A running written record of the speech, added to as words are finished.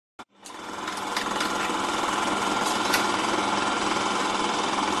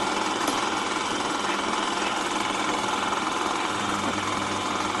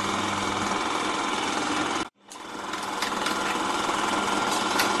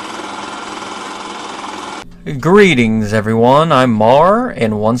Greetings everyone, I'm Mar,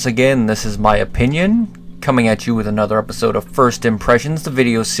 and once again this is my opinion, coming at you with another episode of First Impressions, the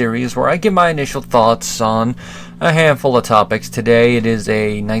video series where I give my initial thoughts on a handful of topics. Today it is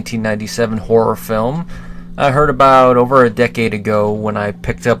a 1997 horror film I heard about over a decade ago when I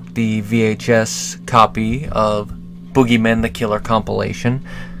picked up the VHS copy of Boogeyman the Killer compilation.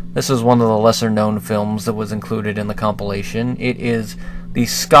 This is one of the lesser known films that was included in the compilation. It is the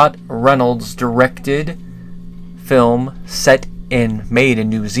Scott Reynolds directed film set and made in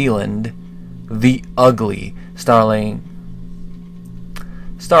New Zealand, The Ugly, starring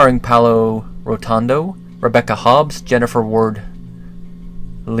Paolo Rotondo, Rebecca Hobbs, Jennifer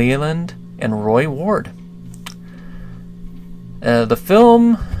Ward-Lealand, and Roy Ward. The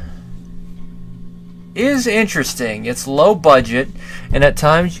film is interesting. It's low budget, and at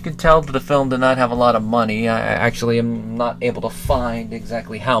times you can tell that the film did not have a lot of money. I actually am not able to find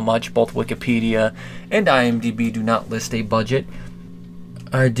exactly how much. Both Wikipedia and IMDb do not list a budget.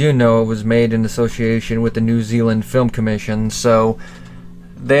 I do know it was made in association with the New Zealand Film Commission, so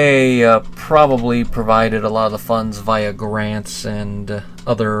they probably provided a lot of the funds via grants and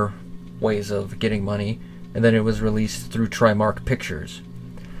other ways of getting money, and then it was released through Trimark Pictures.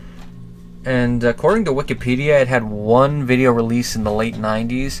 And according to Wikipedia, it had one video release in the late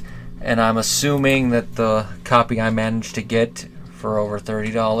 90s, and I'm assuming that the copy I managed to get for over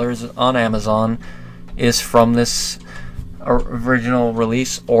 $30 on Amazon is from this original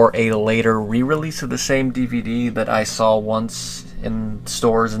release or a later re-release of the same DVD that I saw once in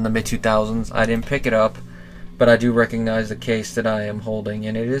stores in the mid-2000s. I didn't pick it up, but I do recognize the case that I am holding,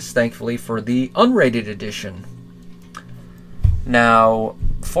 and it is thankfully for the unrated edition. Now,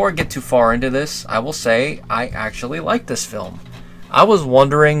 before I get too far into this, I will say I actually like this film. I was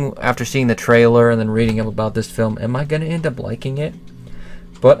wondering, after seeing the trailer and then reading up about this film, am I going to end up liking it?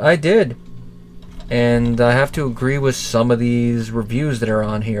 But I did. And I have to agree with some of these reviews that are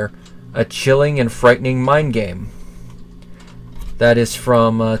on here. A chilling and frightening mind game. That is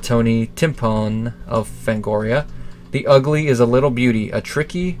from Tony Timpon of Fangoria. The Ugly is a little beauty, a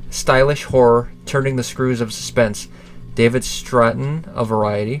tricky, stylish horror turning the screws of suspense. David Stratton of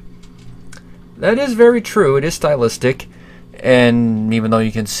Variety. That is very true. It is stylistic, and even though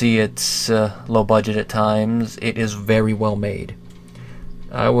you can see it's low budget at times, it is very well made.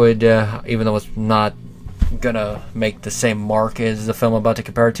 I would, even though it's not gonna make the same mark as the film I'm about to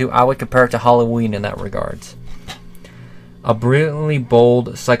compare it to, I would compare it to Halloween in that regards. A brilliantly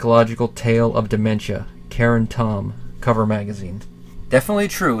bold psychological tale of dementia. Karen Tom, Cover Magazine. Definitely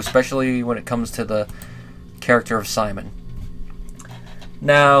true, especially when it comes to the character of Simon.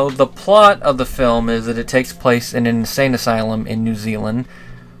 Now, the plot of the film is that it takes place in an insane asylum in New Zealand,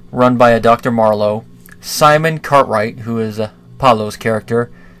 run by a Dr. Marlowe. Simon Cartwright, who is Paolo's character,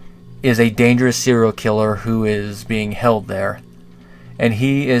 is a dangerous serial killer who is being held there, and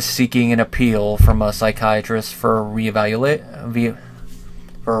he is seeking an appeal from a psychiatrist for a reevaluation,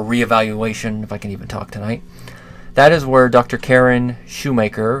 if I can even talk tonight. That is where Dr. Karen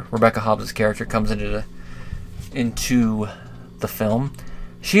Schumaker, Rebecca Hobbs' character, comes into the film.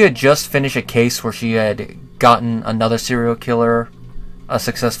 She had just finished a case where she had gotten another serial killer a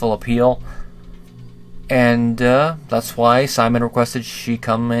successful appeal, and that's why Simon requested she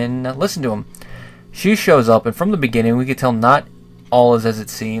come and listen to him. She shows up, and from the beginning we could tell not all is as it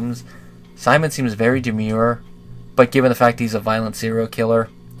seems. Simon seems very demure, but given the fact he's a violent serial killer,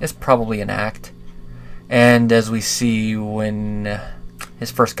 it's probably an act. And as we see when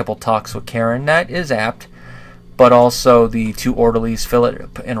his first couple talks with Karen, that is apt. But also the two orderlies,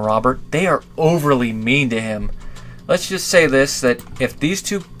 Philip and Robert, they are overly mean to him. Let's just say this, that if these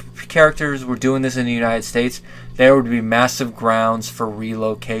two characters were doing this in the United States, there would be massive grounds for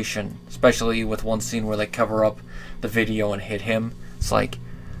relocation. Especially with one scene where they cover up the video and hit him. It's like,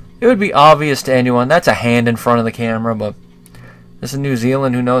 it would be obvious to anyone, that's a hand in front of the camera, but this is New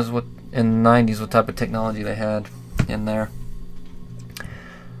Zealand, who knows what in the 90s what type of technology they had in there.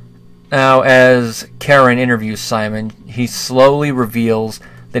 Now, as Karen interviews Simon, he slowly reveals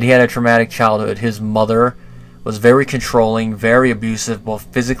that he had a traumatic childhood. His mother was very controlling, very abusive, both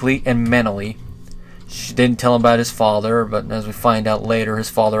physically and mentally. She didn't tell him about his father, but as we find out later, his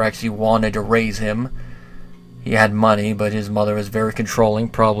father actually wanted to raise him. He had money, but his mother was very controlling,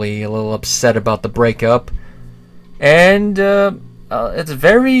 probably a little upset about the breakup. And it's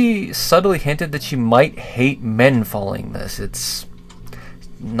very subtly hinted that she might hate men following this. It's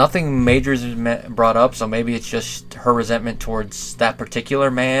nothing major is brought up, so maybe it's just her resentment towards that particular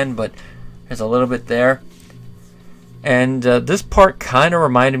man, but there's a little bit there. And this part kind of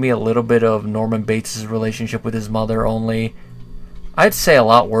reminded me a little bit of Norman Bates' relationship with his mother, only I'd say a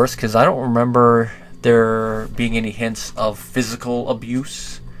lot worse, because I don't remember there being any hints of physical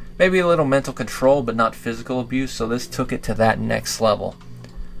abuse. Maybe a little mental control, but not physical abuse, so this took it to that next level.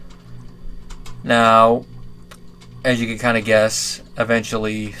 Now, as you can kind of guess,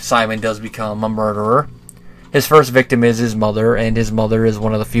 eventually Simon does become a murderer. His first victim is his mother, and his mother is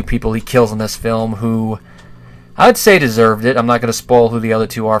one of the few people he kills in this film who I'd say deserved it. I'm not going to spoil who the other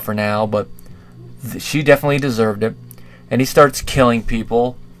two are for now, but she definitely deserved it. And he starts killing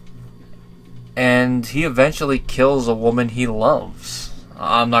people, and he eventually kills a woman he loves.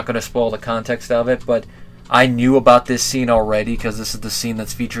 I'm not going to spoil the context of it, but I knew about this scene already because this is the scene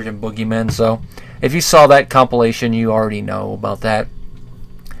that's featured in Boogeyman, so if you saw that compilation, you already know about that.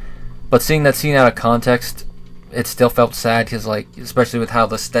 But seeing that scene out of context, it still felt sad because, like, especially with how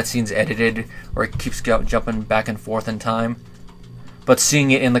that scene's edited, where it keeps jumping back and forth in time. But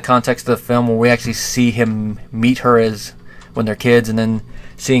seeing it in the context of the film, where we actually see him meet her as when they're kids, and then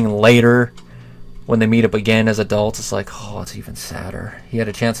seeing later when they meet up again as adults, it's like, oh, it's even sadder. He had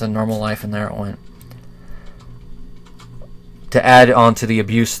a chance at a normal life, and there it went. To add on to the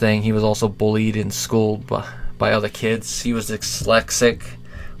abuse thing, he was also bullied in school by other kids. He was dyslexic,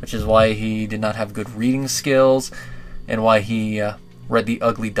 which is why he did not have good reading skills, and why he read The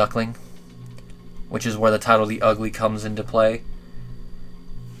Ugly Duckling, which is where the title The Ugly comes into play.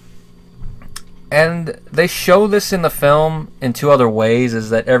 And they show this in the film in two other ways, is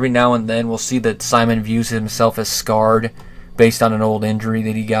that every now and then we'll see that Simon views himself as scarred based on an old injury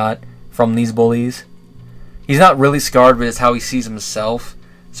that he got from these bullies. He's not really scarred, but it's how he sees himself.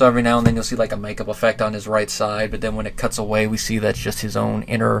 So every now and then you'll see like a makeup effect on his right side, but then when it cuts away, we see that's just his own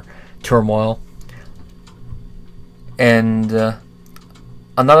inner turmoil. And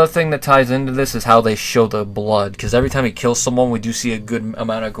another thing that ties into this is how they show the blood, because every time he kills someone, we do see a good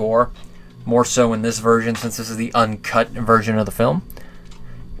amount of gore. More so in this version, since this is the uncut version of the film.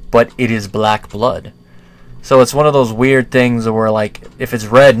 But it is black blood. So it's one of those weird things where, like, if it's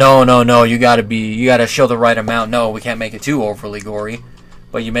red, no, you gotta show the right amount. No, we can't make it too overly gory.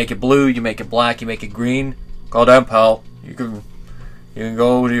 But you make it blue, you make it black, you make it green. Calm down, pal. You can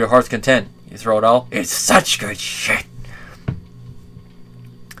go to your heart's content. You throw it all. It's such good shit.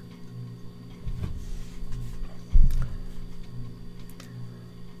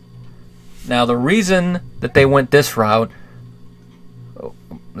 Now, the reason that they went this route,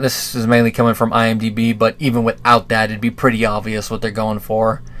 this is mainly coming from IMDb, but even without that, it'd be pretty obvious what they're going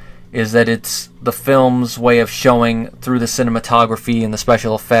for, is that it's the film's way of showing through the cinematography and the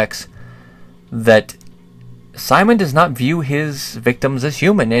special effects that Simon does not view his victims as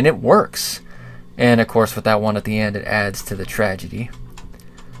human, and it works. And of course, with that one at the end, it adds to the tragedy.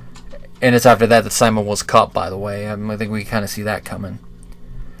 And it's after that Simon was caught, by the way. I think we kind of see that coming.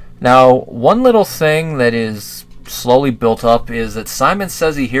 Now, one little thing that is slowly built up is that Simon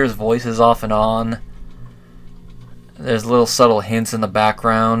says he hears voices off and on. There's little subtle hints in the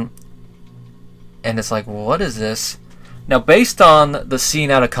background. And it's like, well, what is this? Now, based on the scene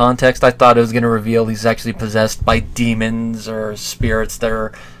out of context, I thought it was going to reveal he's actually possessed by demons or spirits that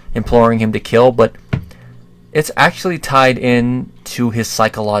are imploring him to kill. But it's actually tied in to his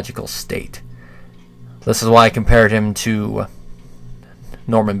psychological state. This is why I compared him to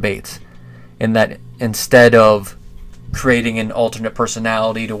Norman Bates, in that instead of creating an alternate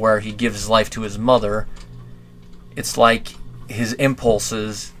personality to where he gives life to his mother, it's like his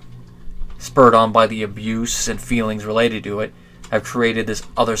impulses, spurred on by the abuse and feelings related to it, have created this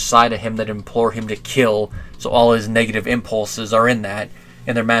other side of him that implore him to kill. So all his negative impulses are in that,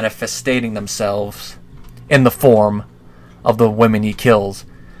 and they're manifesting themselves in the form of the women he kills.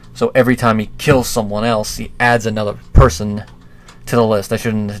 So every time he kills someone else, he adds another person to the list. I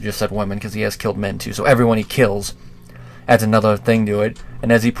shouldn't have just said women, because he has killed men too. So everyone he kills adds another thing to it.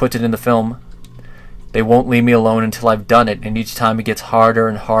 And as he puts it in the film, they won't leave me alone until I've done it. And each time it gets harder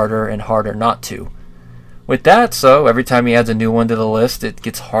and harder and harder not to. With that, so every time he adds a new one to the list, it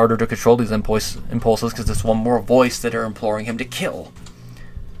gets harder to control these impulses, because there's one more voice that are imploring him to kill.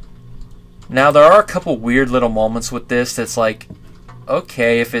 Now, there are a couple weird little moments with this that's like,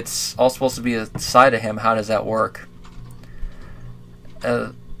 okay, if it's all supposed to be a side of him, how does that work?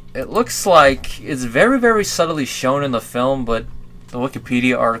 It looks like it's very, very subtly shown in the film, but the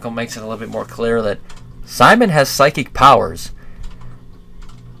Wikipedia article makes it a little bit more clear that Simon has psychic powers.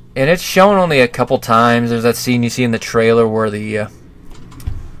 And it's shown only a couple times. There's that scene you see in the trailer where the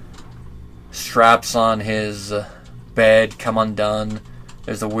straps on his bed come undone.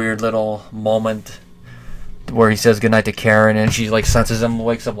 There's a weird little moment where he says goodnight to Karen, and she like senses him,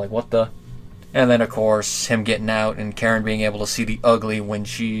 wakes up like, what the? And then, of course, him getting out and Karen being able to see the ugly when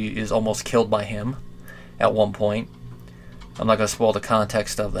she is almost killed by him at one point. I'm not going to spoil the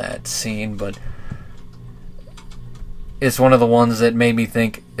context of that scene, but it's one of the ones that made me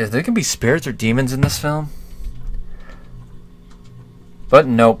think, is there gonna be spirits or demons in this film? But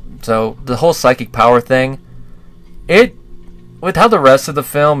nope. So the whole psychic power thing, with how the rest of the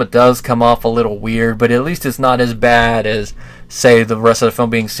film, it does come off a little weird, but at least it's not as bad as, say, the rest of the film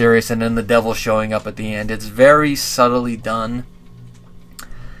being serious and then the devil showing up at the end. It's very subtly done.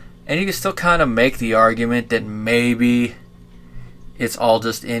 And you can still kind of make the argument that maybe it's all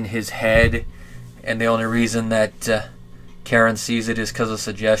just in his head, and the only reason that Karen sees it is because of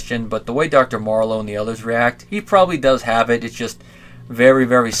suggestion. But the way Dr. Marlowe and the others react, he probably does have it. It's just very,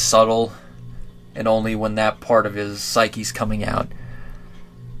 very subtle, and only when that part of his psyche's coming out.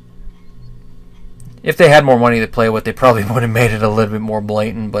 If they had more money to play with, they probably would have made it a little bit more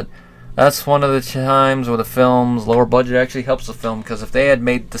blatant, but that's one of the times where the film's lower budget actually helps the film, because if they had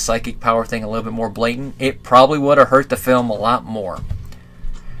made the psychic power thing a little bit more blatant, it probably would have hurt the film a lot more.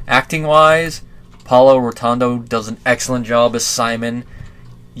 Acting-wise, Paolo Rotondo does an excellent job as Simon.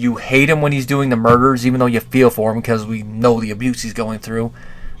 You hate him when he's doing the murders, even though you feel for him because we know the abuse he's going through.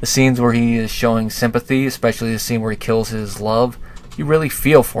 The scenes where he is showing sympathy, especially the scene where he kills his love, you really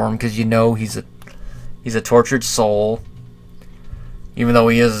feel for him because you know he's a tortured soul. Even though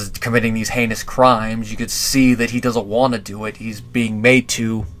he is committing these heinous crimes, you could see that he doesn't want to do it. He's being made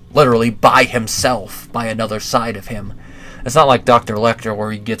to, literally, by himself, by another side of him. It's not like Dr. Lecter,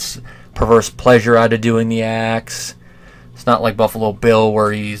 where he gets perverse pleasure out of doing the acts. It's not like Buffalo Bill,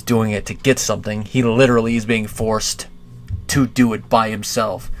 where he's doing it to get something. He literally is being forced to do it by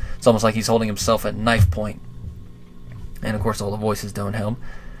himself. It's almost like he's holding himself at knife point. And of course all the voices don't help.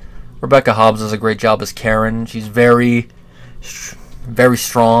 Rebecca Hobbs does a great job as Karen. She's very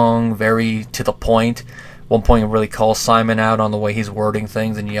strong, very to the point. At one point he really calls Simon out on the way he's wording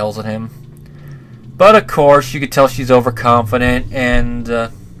things and yells at him. But of course you could tell she's overconfident,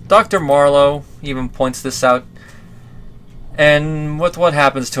 and Dr. Marlowe even points this out. And with what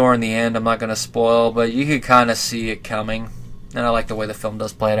happens to her in the end, I'm not going to spoil, but you could kind of see it coming. And I like the way the film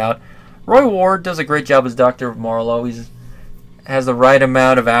does play it out. Roy Ward does a great job as Dr. Marlowe. He has the right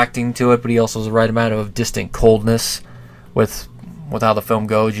amount of acting to it, but he also has the right amount of distant coldness with how the film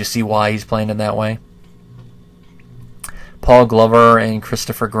goes. You see why he's playing in that way. Paul Glover and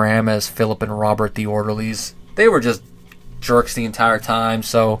Christopher Graham as Philip and Robert, the orderlies. They were just jerks the entire time,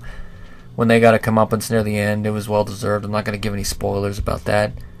 so when they got to come up and near the end, it was well deserved. I'm not going to give any spoilers about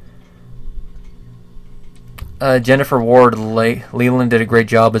that. Jennifer Ward-Lealand did a great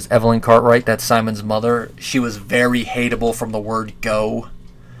job as Evelyn Cartwright, that's Simon's mother. She was very hateable from the word go.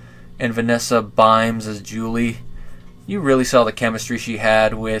 And Vanessa Bimes as Julie. You really saw the chemistry she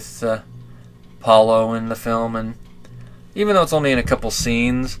had with Paulo in the film, and even though it's only in a couple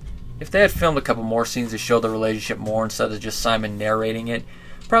scenes, if they had filmed a couple more scenes to show the relationship more instead of just Simon narrating it,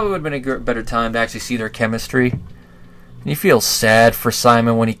 probably would have been a better time to actually see their chemistry. And you feel sad for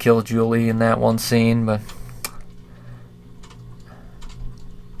Simon when he killed Julie in that one scene, but...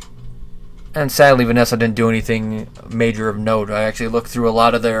 And sadly, Vanessa didn't do anything major of note. I actually looked through a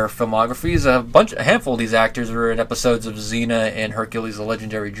lot of their filmographies. A handful of these actors were in episodes of Xena and Hercules: The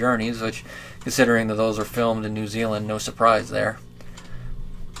Legendary Journeys, which, considering that those were filmed in New Zealand, no surprise there.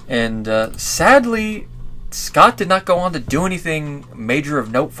 And sadly, Scott did not go on to do anything major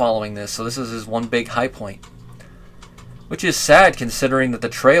of note following this, so this is his one big high point. Which is sad, considering that the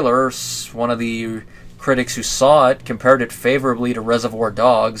trailer, one of the critics who saw it compared it favorably to Reservoir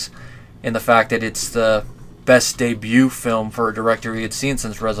Dogs, in the fact that it's the best debut film for a director he had seen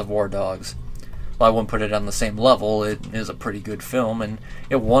since Reservoir Dogs. Well, I wouldn't put it on the same level. It is a pretty good film, and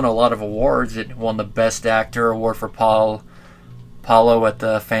it won a lot of awards. It won the Best Actor award for Paulo at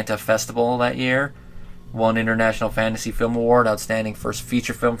the Fanta Festival that year. Won International Fantasy Film Award, Outstanding First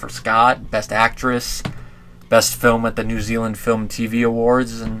Feature Film for Scott, Best Actress, Best Film at the New Zealand Film and TV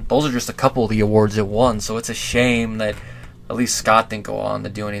Awards, and those are just a couple of the awards it won, so it's a shame that at least Scott didn't go on to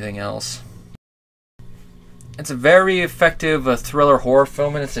do anything else. It's a very effective thriller horror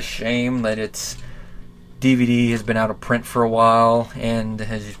film, and it's a shame that its DVD has been out of print for a while, and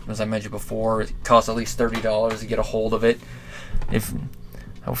as I mentioned before, it costs at least $30 to get a hold of it. If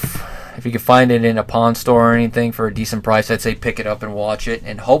you can find it in a pawn store or anything for a decent price, I'd say pick it up and watch it.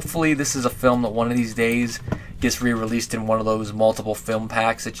 And hopefully this is a film that one of these days gets re-released in one of those multiple film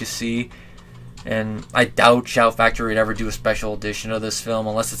packs that you see. And I doubt Shout Factory would ever do a special edition of this film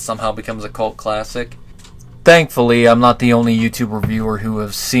unless it somehow becomes a cult classic. Thankfully, I'm not the only YouTube reviewer who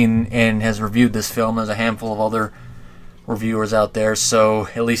has seen and has reviewed this film. There's a handful of other reviewers out there, so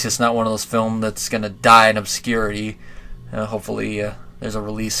at least it's not one of those films that's going to die in obscurity. Hopefully there's a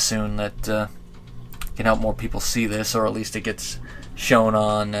release soon that can help more people see this, or at least it gets shown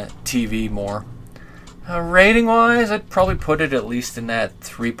on TV more. Rating-wise, I'd probably put it at least in that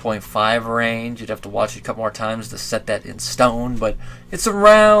 3.5 range. You'd have to watch it a couple more times to set that in stone, but it's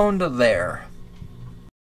around there.